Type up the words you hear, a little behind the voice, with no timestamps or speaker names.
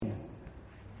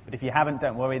But if you haven't,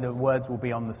 don't worry, the words will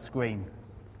be on the screen.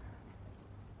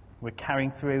 We're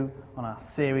carrying through on our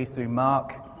series through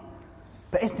Mark.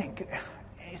 But isn't it,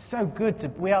 it's so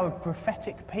good, we are a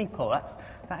prophetic people.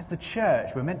 That's the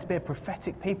church. We're meant to be a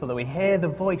prophetic people, that we hear the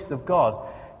voice of God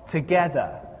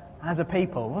together as a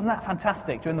people. Wasn't that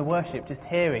fantastic during the worship, just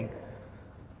hearing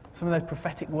some of those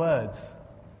prophetic words?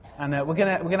 And we're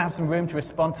gonna have some room to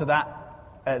respond to that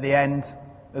at the end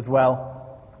as well.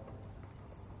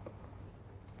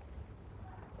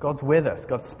 God's with us.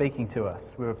 God's speaking to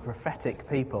us. We're a prophetic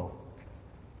people.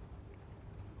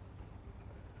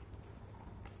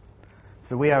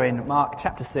 So we are in Mark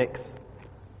chapter 6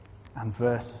 and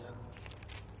verse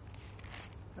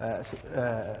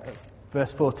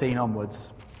 14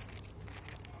 onwards.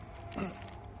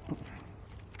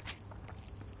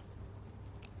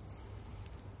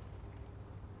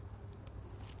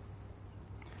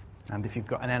 And if you've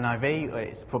got an NIV,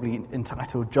 it's probably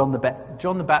entitled John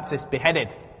the Baptist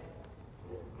Beheaded.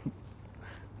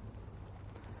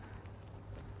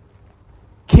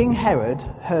 King Herod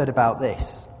heard about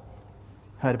this.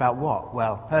 Heard about what?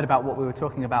 Well, heard about what we were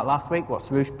talking about last week, what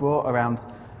Sarush brought around.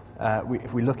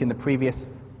 If we look in the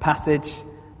previous passage,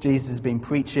 Jesus has been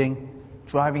preaching,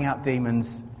 driving out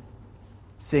demons,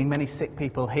 seeing many sick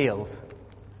people healed.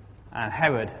 And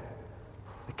Herod,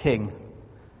 the king,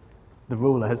 the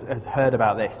ruler, has heard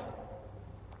about this.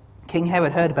 King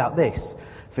Herod heard about this,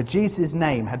 for Jesus'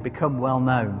 name had become well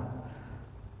known.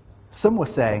 Some were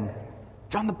saying,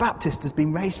 John the Baptist has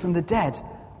been raised from the dead.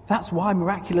 That's why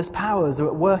miraculous powers are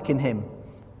at work in him.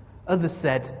 Others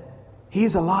said, he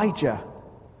is Elijah.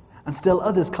 And still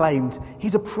others claimed,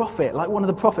 he's a prophet, like one of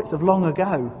the prophets of long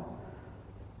ago.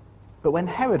 But when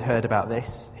Herod heard about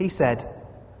this, he said,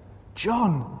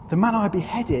 John, the man I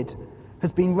beheaded,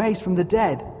 has been raised from the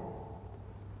dead.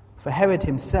 For Herod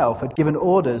himself had given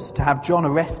orders to have John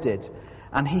arrested,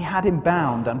 and he had him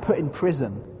bound and put in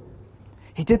prison.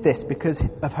 He did this because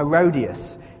of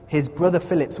Herodias, his brother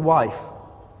Philip's wife,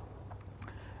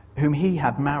 whom he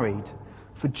had married.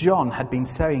 For John had been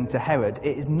saying to Herod,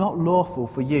 it is not lawful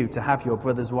for you to have your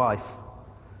brother's wife.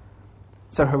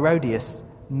 So Herodias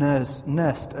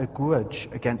nursed a grudge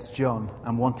against John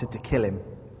and wanted to kill him.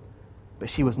 But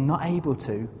she was not able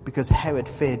to, because Herod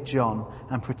feared John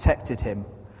and protected him,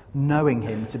 knowing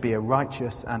him to be a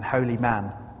righteous and holy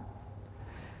man.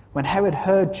 When Herod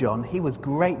heard John, he was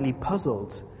greatly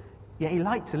puzzled, yet he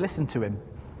liked to listen to him.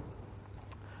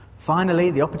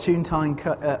 Finally, the opportune time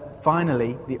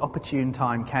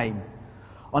came.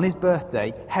 On his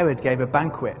birthday, Herod gave a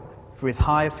banquet for his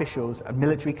high officials and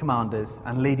military commanders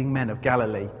and leading men of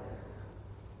Galilee.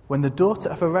 When the daughter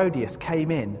of Herodias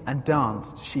came in and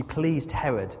danced, she pleased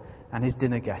Herod and his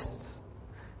dinner guests.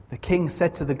 The king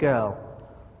said to the girl,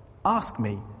 ask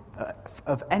me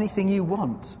of anything you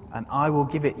want, and I will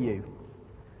give it you.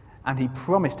 And he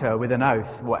promised her with an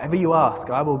oath, whatever you ask,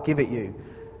 I will give it you,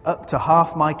 up to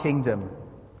half my kingdom.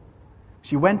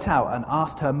 She went out and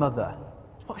asked her mother,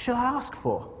 what shall I ask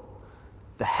for?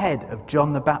 The head of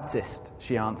John the Baptist,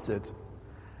 she answered.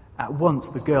 At once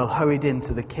the girl hurried in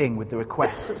to the king with the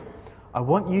request, I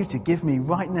want you to give me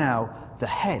right now the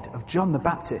head of John the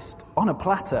Baptist on a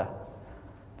platter.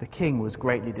 The king was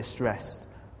greatly distressed,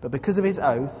 but because of his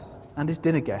oaths and his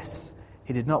dinner guests,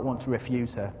 he did not want to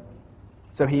refuse her.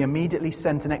 So he immediately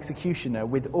sent an executioner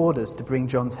with orders to bring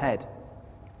John's head.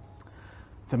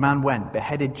 The man went,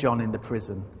 beheaded John in the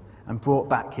prison, and brought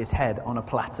back his head on a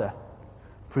platter,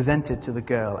 presented to the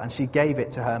girl, and she gave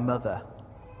it to her mother.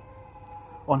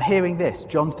 On hearing this,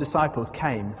 John's disciples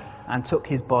came and took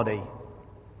his body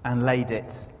and laid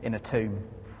it in a tomb.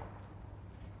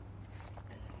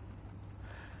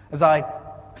 As I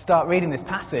start reading this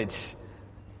passage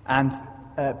and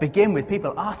begin with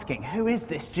people asking, who is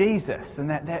this Jesus? And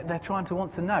they're trying to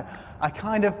want to know. I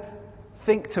kind of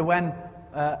think to when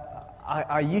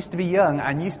I used to be young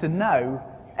and used to know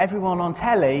everyone on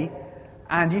telly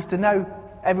and used to know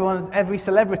every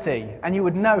celebrity, and you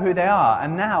would know who they are.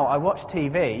 And now I watch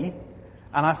TV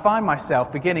and I find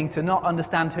myself beginning to not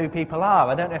understand who people are.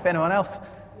 I don't know if anyone else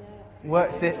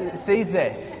sees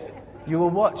this. You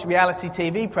will watch reality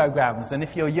TV programs, and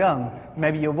if you're young,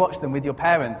 maybe you'll watch them with your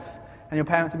parents, and your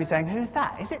parents will be saying, who's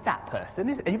that? Is it that person?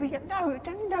 And you'll be going, no,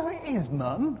 don't you know who it is,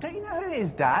 Mum? Don't you know who it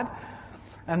is, Dad?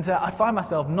 And I find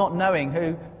myself not knowing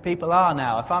who people are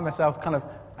now. I find myself kind of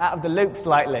out of the loop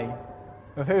slightly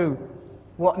of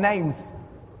what names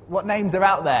are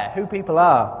out there, who people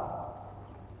are.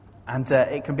 And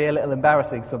it can be a little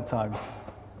embarrassing sometimes.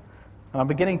 And I'm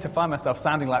beginning to find myself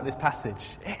sounding like this passage.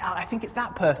 I think it's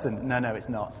that person. No, it's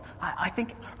not. I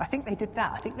think they did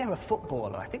that. I think they're a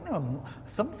footballer. I think they were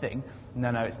something. No,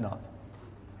 it's not.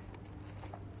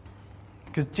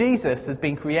 Because Jesus has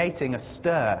been creating a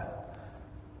stir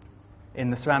in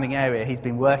the surrounding area he's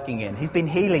been working in. He's been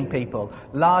healing people.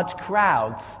 Large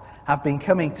crowds have been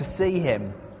coming to see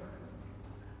him.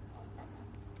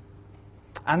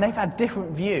 And they've had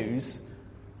different views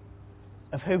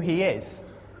of who he is.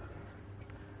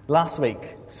 Last week,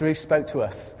 Sarush spoke to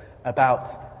us about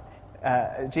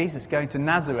Jesus going to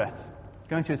Nazareth,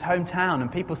 going to his hometown, and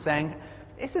people saying,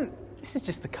 this is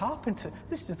just the carpenter.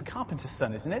 This is the carpenter's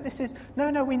son, isn't it?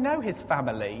 No, we know his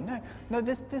family. No,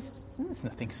 there's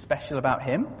nothing special about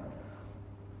him.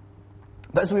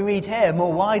 But as we read here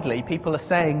more widely, people are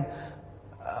saying,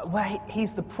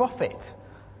 he's the prophet.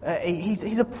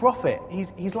 He's a prophet.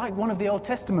 He's like one of the Old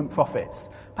Testament prophets,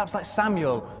 perhaps like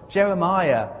Samuel,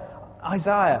 Jeremiah,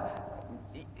 Isaiah.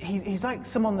 He's like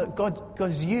someone that God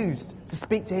has used to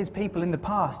speak to his people in the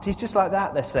past. He's just like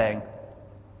that, they're saying.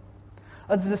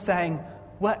 Others are saying,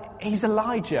 he's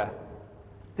Elijah.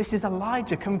 This is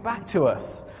Elijah coming back to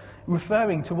us,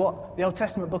 referring to what the Old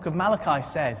Testament book of Malachi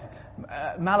says.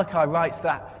 Malachi writes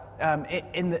that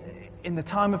in the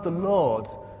time of the Lord,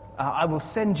 I will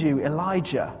send you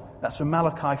Elijah. That's from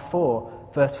Malachi 4,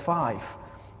 verse 5.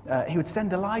 He would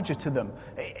send Elijah to them.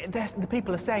 The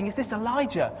people are saying, is this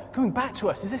Elijah coming back to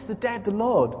us? Is this the day of the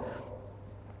Lord?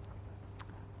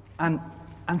 And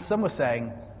some were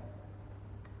saying,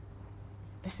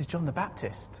 this is John the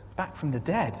Baptist, back from the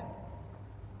dead.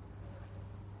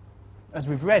 As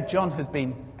we've read, John has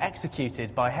been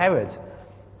executed by Herod.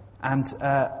 And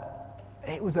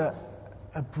it was a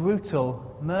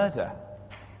brutal murder.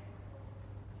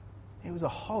 It was a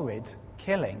horrid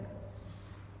killing.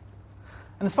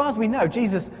 And as far as we know,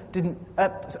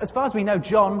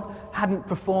 John hadn't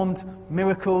performed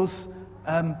miracles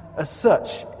as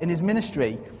such in his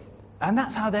ministry. And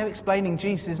that's how they're explaining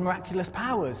Jesus' miraculous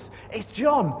powers. It's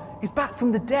John. He's back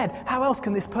from the dead. How else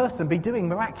can this person be doing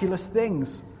miraculous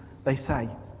things, they say.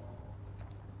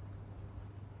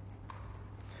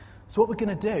 So what we're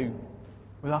going to do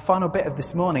with our final bit of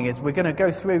this morning is we're going to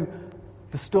go through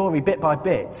the story bit by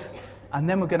bit, and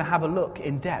then we're going to have a look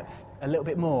in depth, a little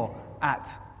bit more, at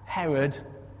Herod,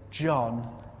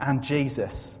 John, and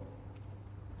Jesus.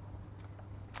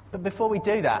 But before we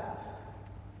do that,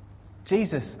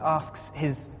 Jesus asks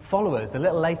his followers a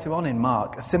little later on in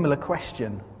Mark a similar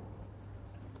question.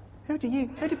 Who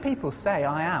do people say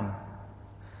I am?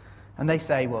 And they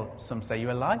say, well, some say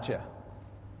you're Elijah.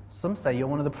 Some say you're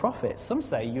one of the prophets. Some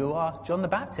say you are John the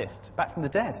Baptist, back from the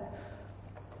dead.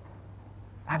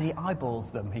 And he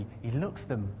eyeballs them. He looks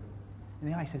them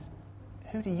in the eye. He says,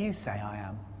 who do you say I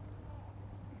am?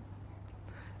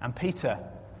 And Peter,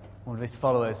 one of his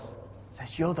followers,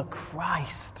 says, you're the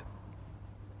Christ.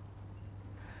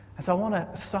 And so I want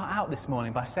to start out this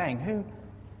morning by saying,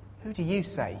 who do you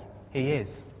say he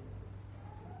is?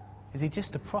 Is he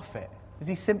just a prophet? Is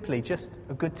he simply just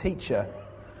a good teacher?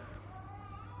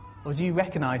 Or do you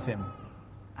recognize him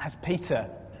as Peter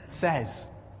says,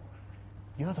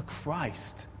 you're the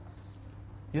Christ.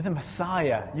 You're the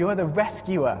Messiah. You're the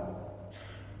rescuer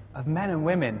of men and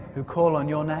women who call on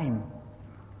your name.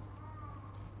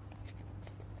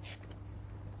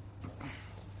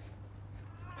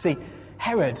 See,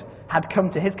 Herod had come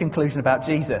to his conclusion about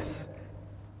Jesus.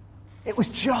 It was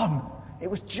John. It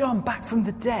was John back from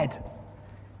the dead.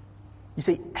 You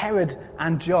see, Herod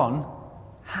and John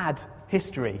had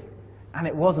history, and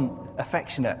it wasn't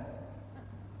affectionate.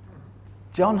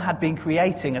 John had been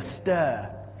creating a stir.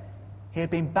 He had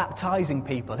been baptizing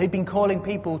people. He'd been calling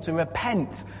people to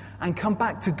repent and come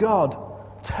back to God,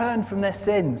 turn from their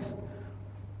sins.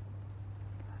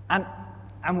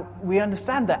 And we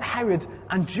understand that Herod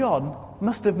and John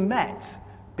must have met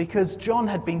because John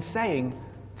had been saying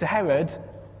to Herod,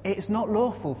 it's not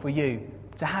lawful for you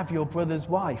to have your brother's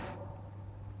wife.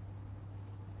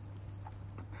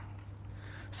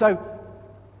 So,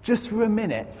 just for a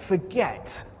minute, forget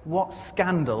what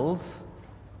scandals,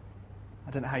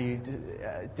 I don't know how you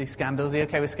do scandals, are you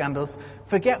okay with scandals?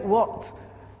 Forget what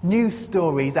news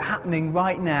stories are happening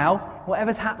right now,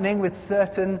 whatever's happening with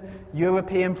certain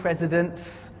European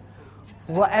presidents,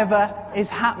 whatever is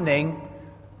happening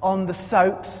on the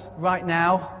soaps right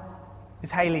now. Is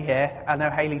Hayley here? I know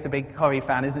Hayley's a big Corrie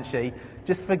fan, isn't she?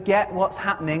 Just forget what's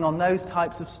happening on those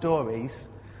types of stories.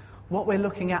 What we're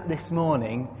looking at this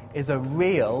morning is a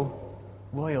real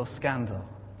royal scandal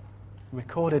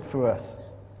recorded for us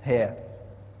here.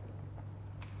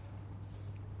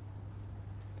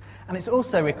 And it's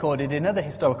also recorded in other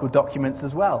historical documents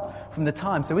as well from the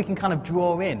time, so we can kind of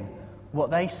draw in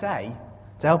what they say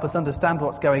to help us understand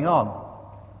what's going on.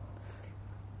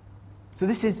 So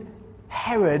this is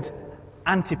Herod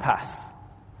Antipas.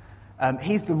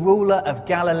 He's the ruler of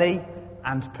Galilee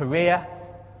and Perea.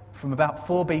 from about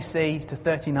 4 BC to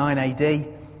 39 AD.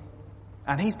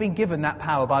 And he's been given that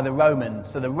power by the Romans.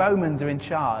 So the Romans are in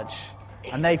charge.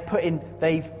 And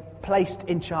they've placed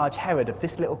in charge Herod of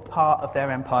this little part of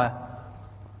their empire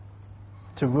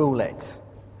to rule it.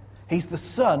 He's the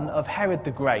son of Herod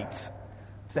the Great.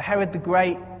 So Herod the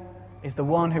Great is the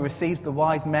one who receives the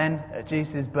wise men at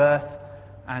Jesus' birth,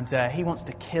 and he wants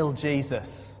to kill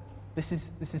Jesus. This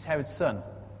is Herod's son,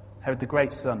 Herod the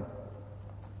Great's son.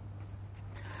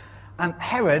 And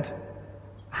Herod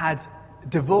had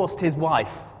divorced his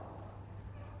wife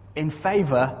in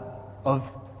favour of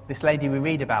this lady we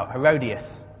read about,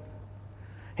 Herodias.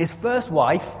 His first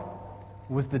wife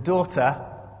was the daughter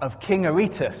of King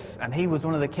Aretas, and he was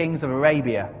one of the kings of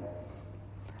Arabia.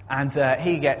 And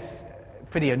he gets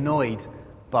pretty annoyed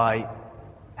by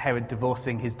Herod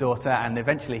divorcing his daughter, and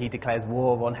eventually he declares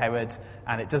war on Herod,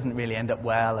 and it doesn't really end up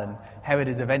well, and Herod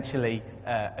is eventually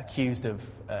accused of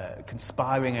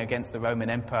conspiring against the Roman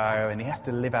Empire, and he has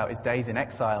to live out his days in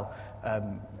exile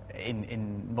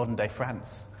in modern-day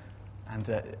France. And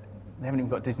they haven't even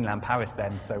got Disneyland Paris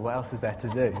then, so what else is there to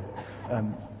do?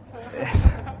 Yes.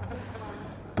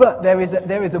 But there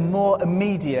is a more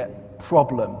immediate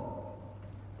problem.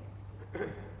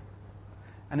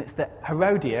 And it's that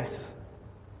Herodias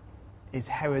is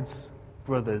Herod's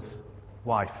brother's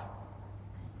wife,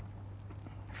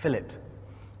 Philip.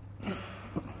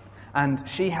 And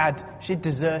she'd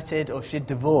deserted, or she'd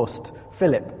divorced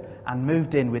Philip and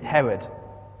moved in with Herod.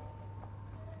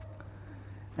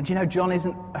 And you know, John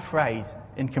isn't afraid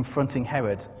in confronting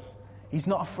Herod. He's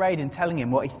not afraid in telling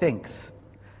him what he thinks.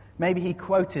 Maybe he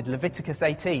quoted Leviticus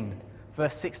 18,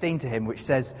 verse 16 to him, which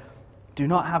says, "Do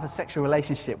not have a sexual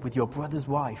relationship with your brother's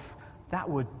wife. That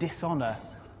would dishonour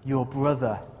your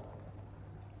brother."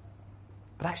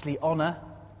 But actually, honour,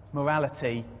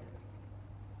 morality,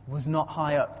 was not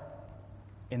high up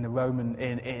in the Roman,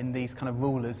 in these kind of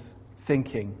rulers'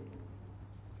 thinking.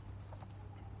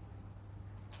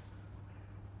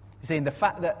 You see, the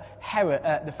fact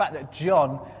that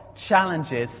John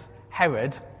challenges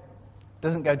Herod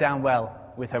doesn't go down well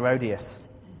with Herodias.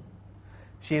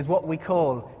 She is what we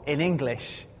call, in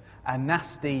English, a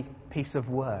nasty piece of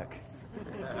work.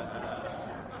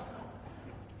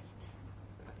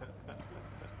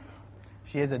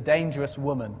 She is a dangerous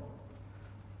woman.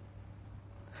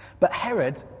 But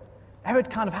Herod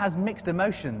kind of has mixed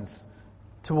emotions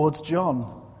towards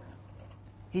John.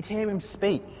 He'd hear him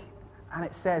speak, and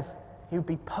it says he would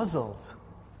be puzzled.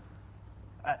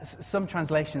 Some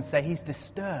translations say he's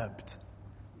disturbed.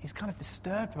 He's kind of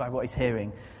disturbed by what he's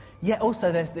hearing. Yet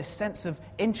also there's this sense of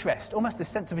interest, almost this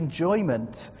sense of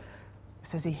enjoyment. It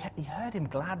says he heard him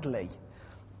gladly.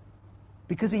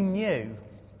 Because he knew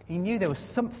there was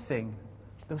something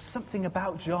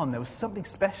about John. There was something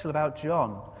special about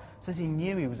John. It says he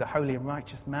knew he was a holy and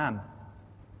righteous man.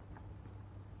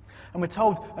 And we're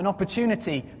told an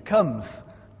opportunity comes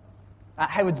at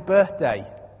Herod's birthday.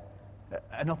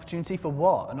 An opportunity for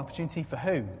what? An opportunity for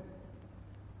who?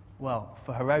 Well,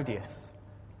 for Herodias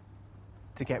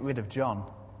to get rid of John.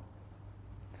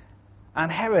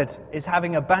 And Herod is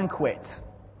having a banquet.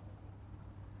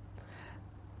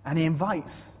 And he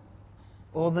invites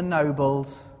all the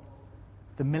nobles,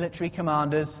 the military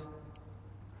commanders,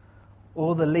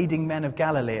 all the leading men of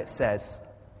Galilee, it says.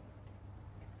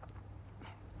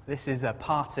 This is a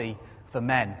party for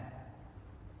men.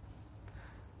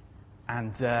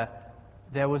 And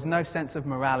there was no sense of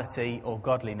morality or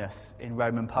godliness in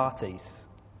Roman parties.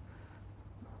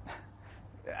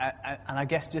 And I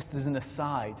guess just as an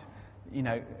aside, you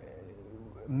know,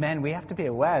 men, we have to be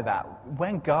aware that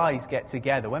when guys get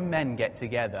together, when men get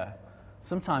together,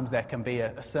 sometimes there can be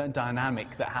a certain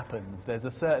dynamic that happens. There's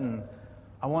a certain,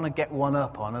 I want to get one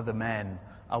up on other men.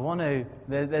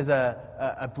 There's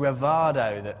a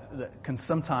bravado that can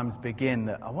sometimes begin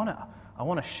that I want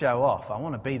to show off. I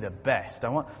want to be the best.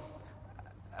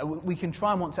 We can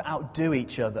try and want to outdo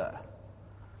each other.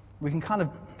 We can kind of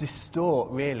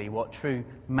distort, really, what true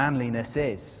manliness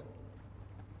is.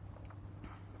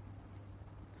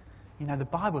 You know, the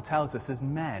Bible tells us as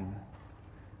men,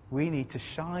 we need to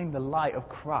shine the light of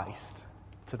Christ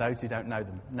to those who don't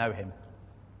know him.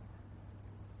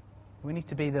 We need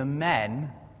to be the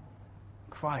men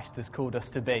Christ has called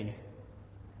us to be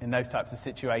in those types of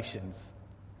situations.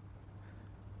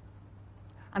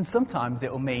 And sometimes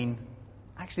it will mean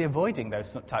actually avoiding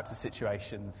those types of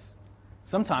situations.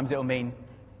 Sometimes it will mean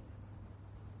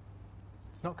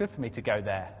it's not good for me to go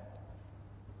there.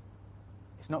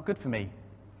 It's not good for me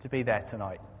to be there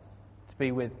tonight, to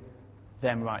be with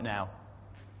them right now.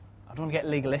 I don't want to get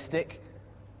legalistic,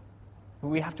 but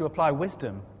we have to apply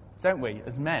wisdom, don't we,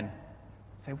 as men?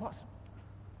 Say,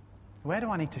 Where do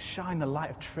I need to shine the light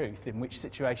of truth in which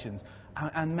situations?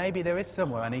 And maybe there is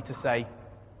somewhere I need to say,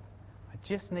 I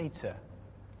just need to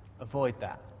avoid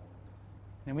that.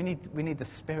 And we need the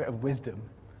spirit of wisdom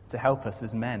to help us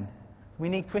as men. We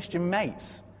need Christian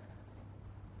mates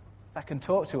that can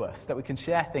talk to us, that we can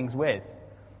share things with,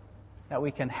 that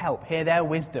we can help, hear their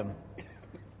wisdom.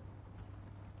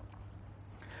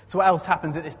 So what else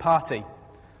happens at this party?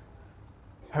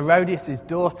 Herodias'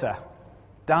 daughter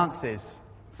dances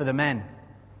for the men.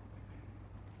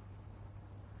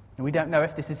 And we don't know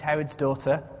if this is Herod's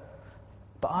daughter,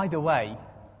 but either way,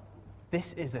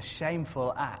 this is a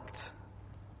shameful act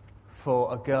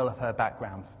for a girl of her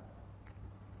background.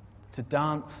 To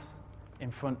dance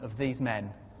in front of these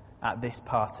men at this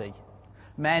party.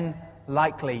 Men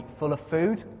likely full of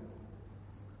food,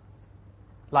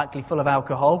 likely full of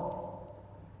alcohol.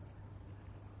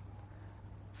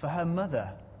 For her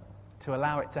mother to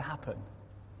allow it to happen.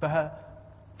 For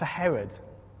Herod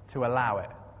to allow it.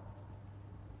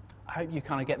 I hope you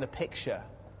kind of get the picture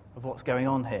of what's going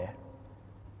on here.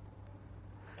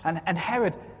 And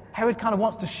Herod kind of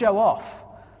wants to show off.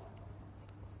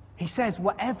 He says,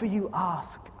 whatever you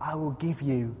ask, I will give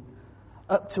you,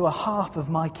 up to a half of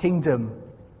my kingdom.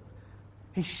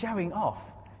 He's showing off.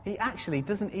 He actually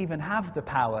doesn't even have the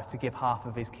power to give half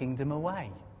of his kingdom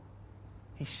away.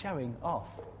 He's showing off.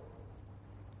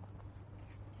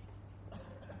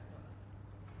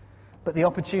 But the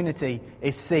opportunity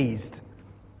is seized.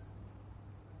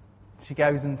 She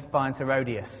goes and finds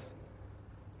Herodias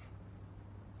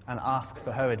and asks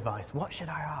for her advice. What should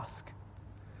I ask?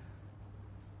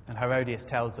 And Herodias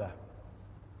tells her,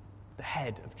 the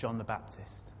head of John the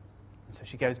Baptist. And so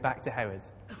she goes back to Herod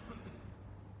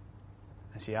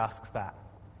and she asks that.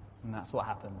 And that's what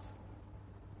happens.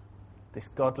 This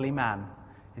godly man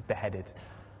is beheaded.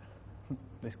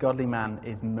 This godly man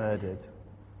is murdered.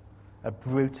 A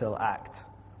brutal act.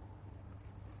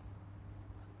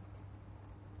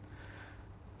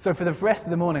 So for the rest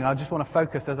of the morning, I just want to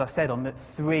focus, as I said, on the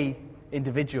three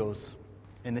individuals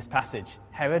in this passage.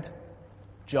 Herod,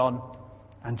 John,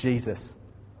 and Jesus.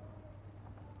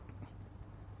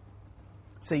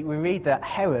 See, we read that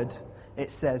Herod,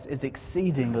 it says, is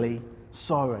exceedingly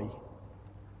sorry.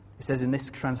 It says in this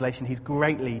translation, he's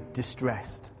greatly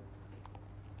distressed.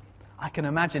 I can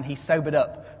imagine he sobered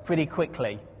up pretty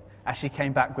quickly as she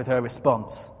came back with her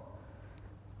response.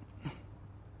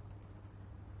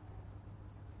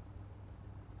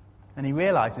 And he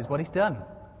realizes what he's done.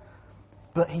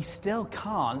 But he still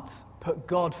can't put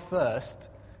God first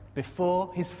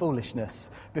before his foolishness,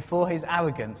 before his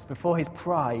arrogance, before his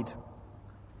pride.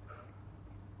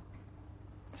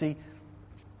 See,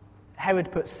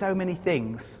 Herod put so many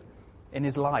things in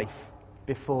his life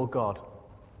before God.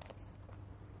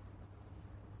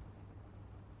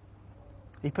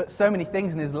 He put so many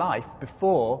things in his life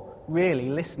before really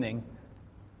listening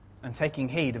and taking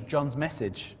heed of John's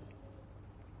message.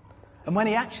 And when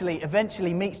he actually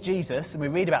eventually meets Jesus, and we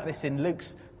read about this in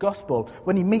Luke's Gospel,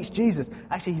 when he meets Jesus,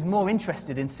 actually he's more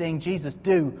interested in seeing Jesus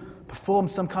perform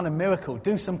some kind of miracle,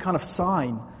 do some kind of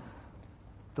sign,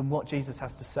 than what Jesus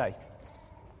has to say.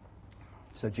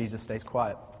 So Jesus stays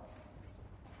quiet.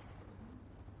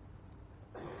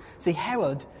 See,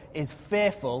 Herod is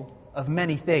fearful of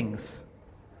many things.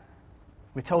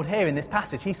 We're told here in this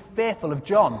passage, he's fearful of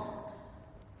John.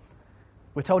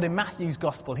 We're told in Matthew's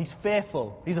Gospel, he's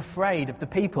fearful, he's afraid of the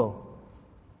people.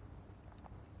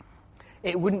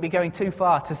 It wouldn't be going too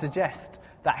far to suggest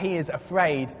that he is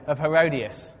afraid of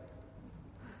Herodias.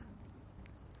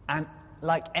 And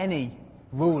like any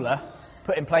ruler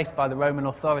put in place by the Roman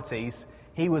authorities,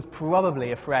 he was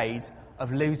probably afraid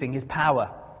of losing his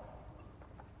power.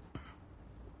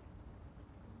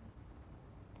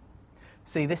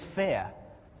 See, this fear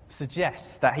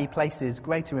suggests that he places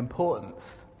greater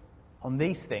importance on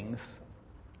these things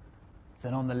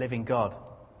than on the living God.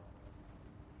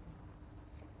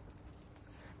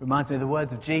 Reminds me of the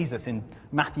words of Jesus in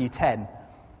Matthew 10. It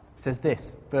says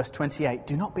this, verse 28,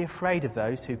 "Do not be afraid of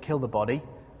those who kill the body,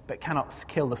 but cannot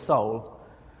kill the soul.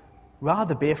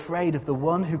 Rather be afraid of the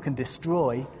one who can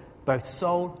destroy both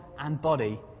soul and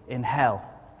body in hell."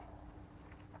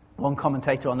 One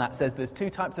commentator on that says there's two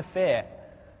types of fear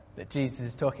that Jesus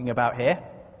is talking about here.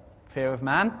 Fear of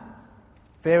man,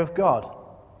 fear of God.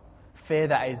 Fear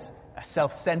that is a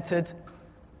self-centered,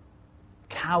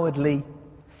 cowardly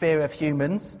fear of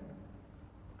humans,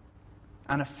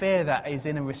 and a fear that is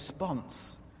in a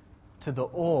response to the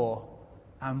awe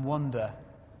and wonder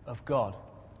of God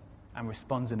and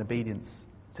responds in obedience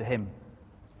to him.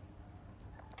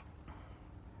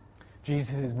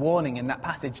 Jesus is warning in that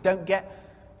passage, don't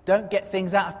get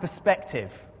things out of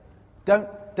perspective. Don't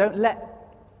let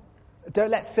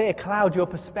Don't let fear cloud your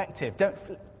perspective.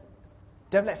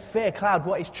 Don't let fear cloud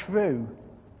what is true.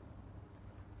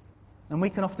 And we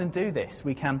can often do this.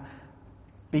 We can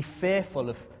be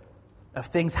fearful of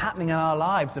things happening in our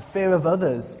lives, of fear of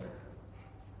others.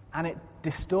 And it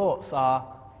distorts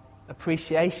our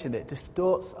appreciation. It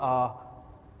distorts our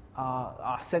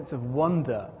sense of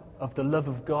wonder, of the love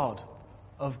of God,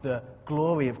 of the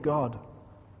glory of God,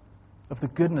 of the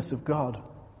goodness of God.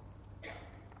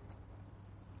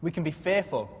 We can be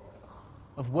fearful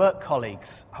of work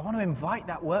colleagues. I want to invite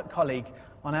that work colleague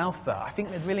on Alpha. I think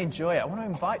they'd really enjoy it. I want to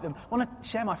invite them. I want to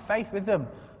share my faith with them.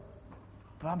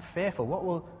 But I'm fearful. What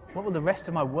will the rest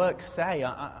of my work say?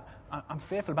 I'm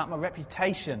fearful about my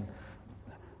reputation.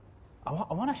 I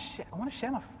want to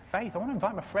share my faith. I want to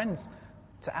invite my friends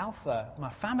to Alpha,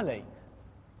 my family.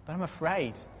 But I'm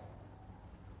afraid.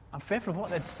 I'm fearful of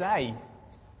what they'd say.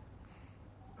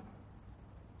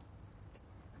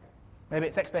 Maybe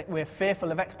we're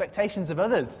fearful of expectations of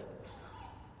others.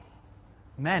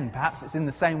 Men, perhaps it's in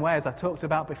the same way as I talked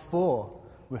about before.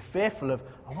 We're fearful of,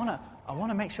 I want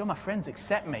to make sure my friends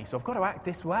accept me, so I've got to act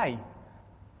this way.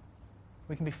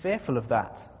 We can be fearful of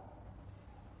that.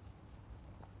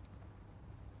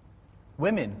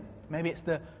 Women, maybe it's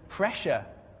the pressure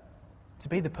to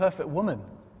be the perfect woman.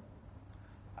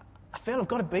 I feel I've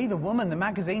got to be the woman the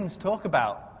magazines talk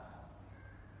about.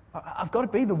 I've got to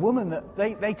be the woman that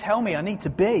they tell me I need to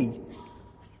be.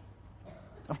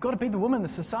 I've got to be the woman the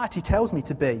society tells me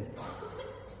to be.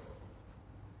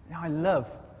 Now,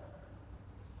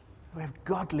 we have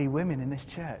godly women in this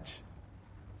church.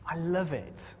 I love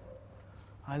it.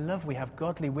 I love we have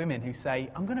godly women who say,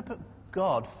 I'm going to put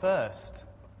God first.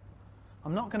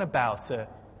 I'm not going to bow to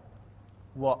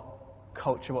what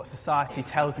culture, what society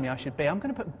tells me I should be. I'm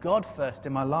going to put God first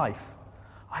in my life.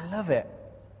 I love it.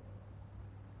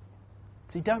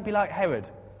 So don't be like Herod.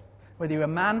 Whether you're a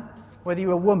man, whether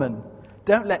you're a woman,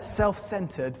 don't let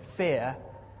self-centered fear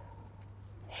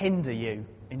hinder you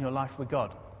in your life with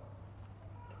God.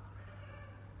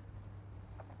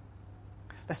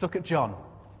 Let's look at John.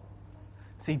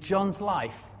 See, John's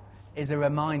life is a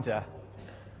reminder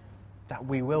that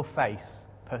we will face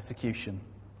persecution.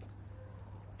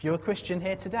 If you're a Christian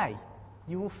here today,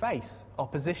 you will face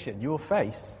opposition. You will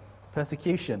face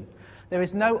persecution. There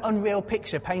is no unreal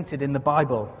picture painted in the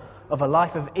Bible of a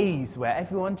life of ease where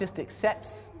everyone just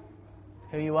accepts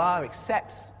who you are,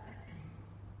 accepts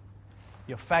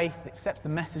your faith, accepts the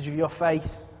message of your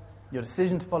faith, your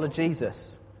decision to follow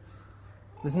Jesus.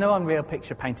 There's no unreal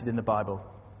picture painted in the Bible.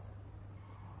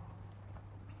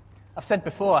 I've said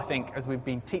before, I think, as we've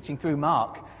been teaching through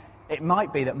Mark, it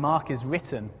might be that Mark is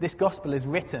written, this gospel is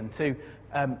written to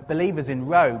believers in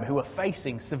Rome who are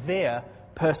facing severe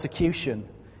persecution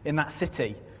in that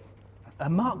city.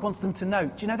 And Mark wants them to know,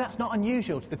 do you know that's not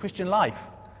unusual to the Christian life?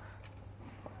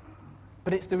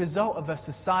 But it's the result of a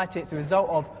society, it's the result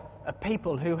of a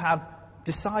people who have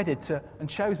decided to and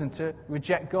chosen to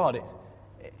reject God.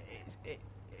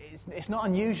 It's not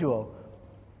unusual.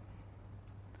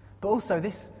 But also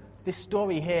this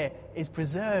story here is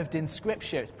preserved in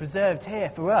Scripture. It's preserved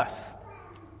here for us.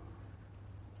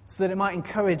 So that it might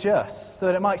encourage us, so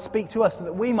that it might speak to us, so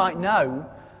that we might know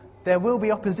there will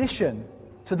be opposition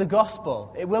to the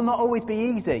gospel. It will not always be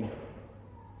easy.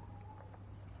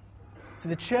 So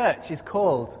the church is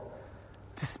called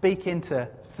to speak into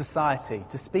society,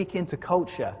 to speak into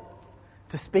culture,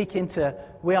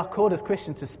 we are called as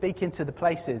Christians to speak into the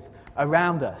places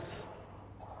around us.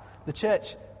 The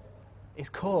church is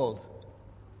called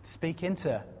to speak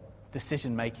into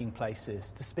decision-making places,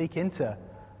 to speak into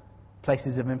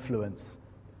places of influence.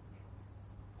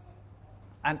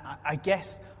 And I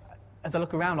guess, as I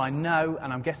look around, I know,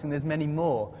 and I'm guessing there's many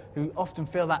more, who often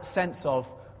feel that sense of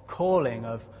calling,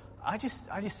 of, I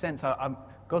just sense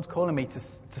God's calling me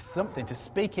to something, to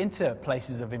speak into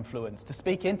places of influence, to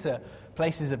speak into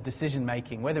places of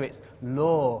decision-making, whether it's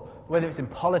law, whether it's in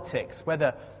politics,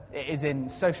 whether it is in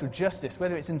social justice,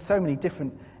 whether it's in so many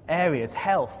different areas,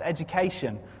 health,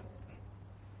 education.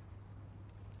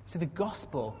 So the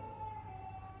gospel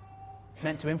is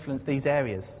meant to influence these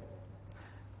areas.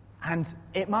 And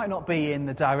it might not be in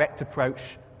the direct approach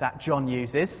that John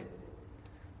uses.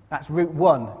 That's route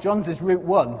one. John's is route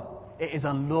one. It is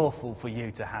unlawful for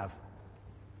you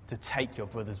to take your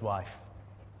brother's wife.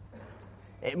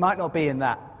 It might not be in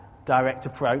that direct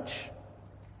approach.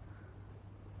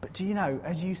 But do you know,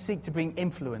 as you seek to bring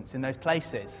influence in those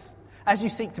places, as you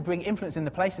seek to bring influence in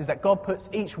the places that God puts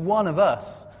each one of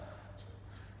us,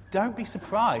 don't be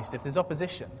surprised if there's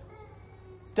opposition.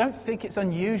 Don't think it's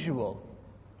unusual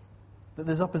that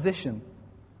there's opposition.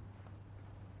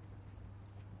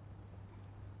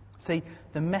 See,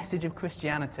 the message of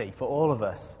Christianity for all of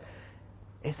us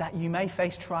is that you may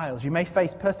face trials, you may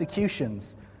face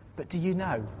persecutions, but do you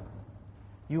know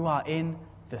you are in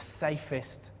the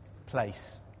safest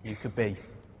place you could be?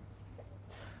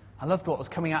 I loved what was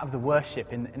coming out of the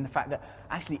worship in the fact that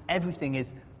actually everything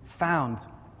is found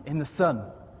in the Son,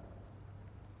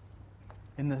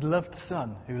 in the loved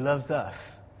Son who loves us.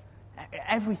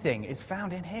 Everything is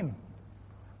found in Him.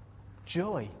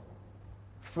 Joy,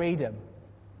 freedom,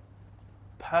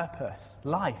 purpose,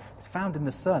 life is found in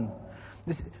the Son.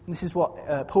 This is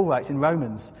what Paul writes in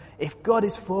Romans. If God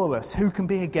is for us, who can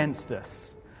be against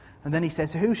us? And then he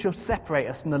says, who shall separate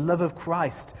us from the love of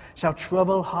Christ? Shall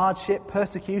trouble, hardship,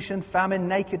 persecution, famine,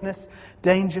 nakedness,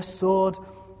 danger, sword?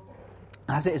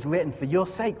 As it is written, for your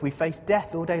sake we face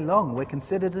death all day long. We're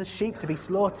considered as sheep to be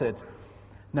slaughtered.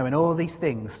 No, in all these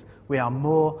things we are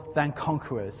more than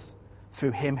conquerors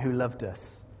through Him who loved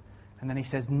us. And then he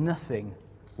says, nothing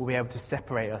will be able to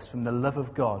separate us from the love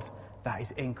of God that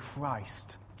is in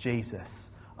Christ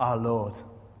Jesus our Lord.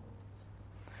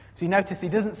 So you notice he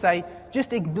doesn't say,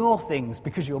 just ignore things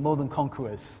because you're more than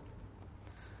conquerors.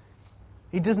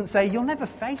 He doesn't say, you'll never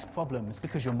face problems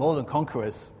because you're more than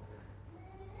conquerors.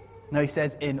 No, he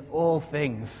says, in all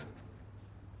things,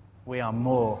 we are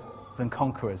more than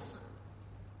conquerors.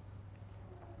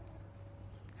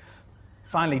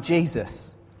 Finally,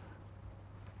 Jesus.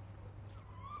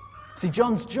 See,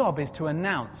 John's job is to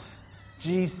announce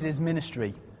Jesus'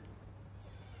 ministry.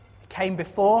 He came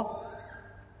before.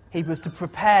 He was to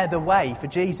prepare the way for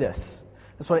Jesus.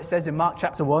 That's what it says in Mark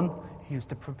chapter 1. He was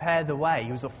to prepare the way.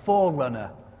 He was a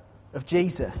forerunner of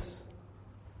Jesus.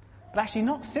 But actually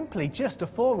not simply just a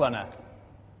forerunner.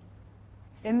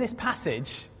 In this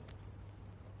passage,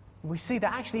 we see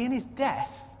that actually in his death,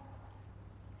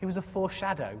 he was a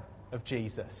foreshadow of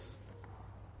Jesus.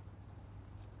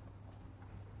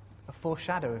 A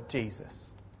foreshadow of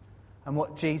Jesus. And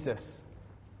what Jesus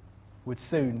would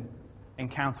soon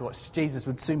encounter, what Jesus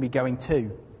would soon be going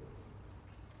to.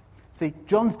 See,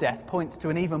 John's death points to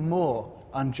an even more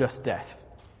unjust death,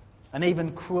 an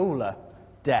even crueler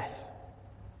death,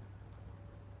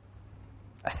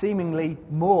 a seemingly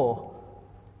more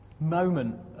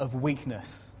moment of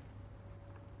weakness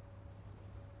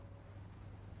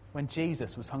when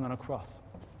Jesus was hung on a cross,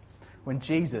 when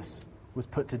Jesus was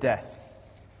put to death.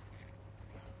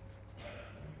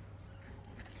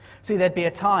 See, there'd be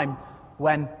a time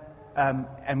when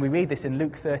and we read this in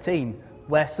Luke 13,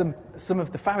 where some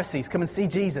of the Pharisees come and see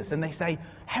Jesus and they say,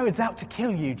 Herod's out to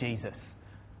kill you, Jesus.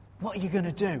 What are you going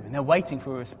to do? And they're waiting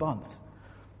for a response.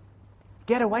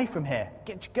 Get away from here.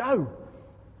 Go.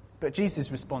 But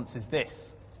Jesus' response is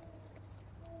this.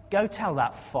 Go tell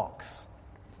that fox,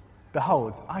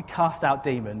 behold, I cast out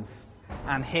demons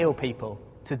and heal people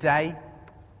today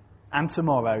and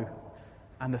tomorrow,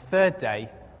 and the third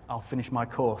day I'll finish my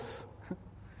course.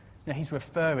 Now, he's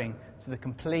referring to the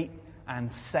complete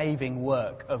and saving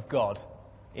work of God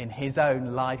in his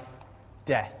own life,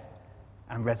 death,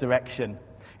 and resurrection.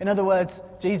 In other words,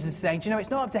 Jesus is saying, do you know, it's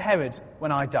not up to Herod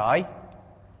when I die.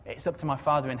 It's up to my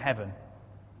Father in heaven.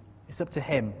 It's up to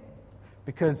him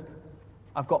because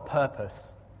I've got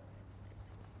purpose.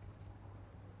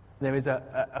 There is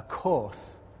a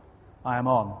course I am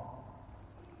on.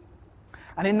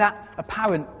 And in that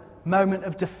apparent moment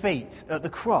of defeat at the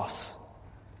cross,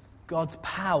 God's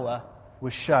power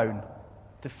was shown,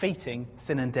 defeating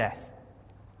sin and death.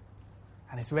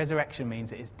 And his resurrection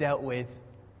means it is dealt with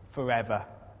forever.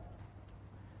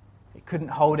 It couldn't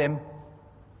hold him,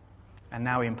 and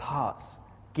now he imparts,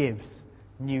 gives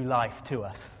new life to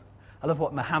us. I love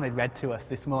what Mohammed read to us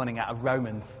this morning out of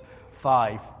Romans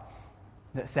 5,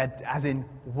 that said, as in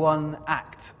one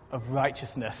act of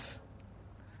righteousness,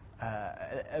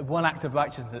 one act of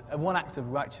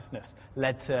righteousness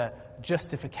led to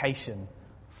justification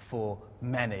for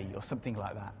many, or something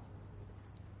like that.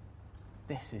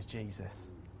 This is Jesus.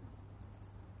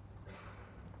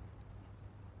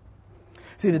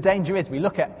 See, the danger is we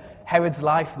look at Herod's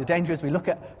life, the danger is we look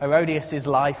at Herodias'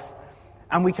 life,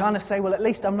 and we kind of say, well, at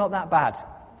least I'm not that bad.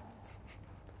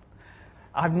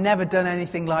 I've never done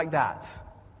anything like that.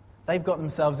 They've got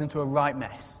themselves into a right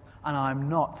mess, and I'm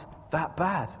not that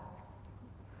bad.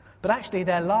 But actually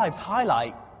their lives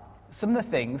highlight some of the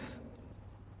things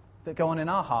that go on in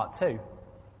our heart too.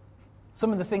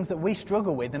 Some of the things that we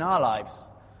struggle with in our lives.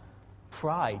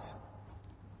 Pride,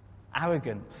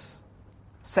 arrogance,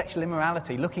 sexual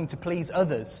immorality, looking to please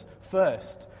others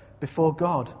first before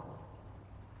God.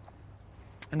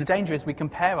 And the danger is we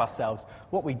compare ourselves.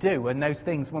 What we do when those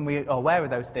things, when we are aware of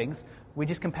those things, we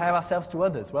just compare ourselves to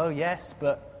others. Well, yes,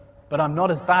 but I'm not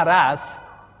as bad as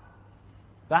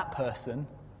that person.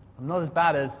 I'm not as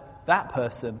bad as that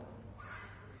person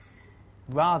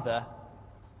rather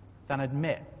than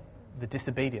admit the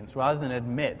disobedience, rather than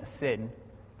admit the sin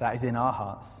that is in our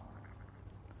hearts.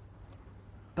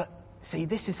 But see,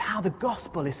 this is how the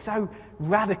gospel is so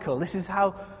radical. This is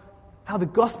how the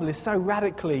gospel is so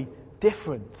radically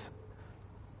different.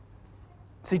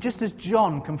 See, just as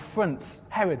John confronts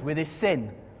Herod with his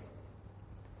sin,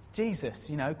 Jesus,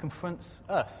 confronts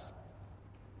us.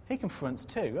 He confronts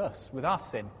too us with our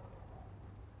sin,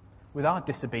 with our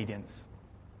disobedience.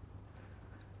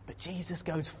 But Jesus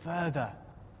goes further.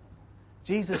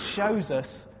 Jesus shows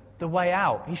us the way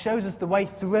out. He shows us the way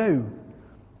through.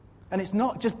 And it's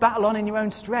not just battle on in your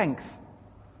own strength.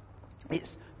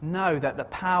 It's know that the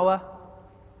power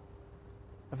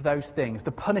of those things,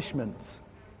 the punishment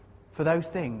for those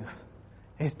things,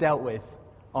 is dealt with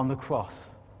on the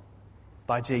cross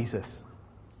by Jesus.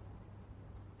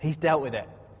 He's dealt with it.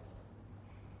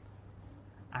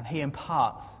 And he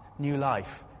imparts new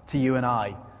life to you and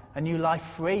I. A new life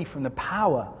free from the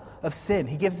power of sin.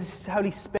 He gives us his Holy Spirit.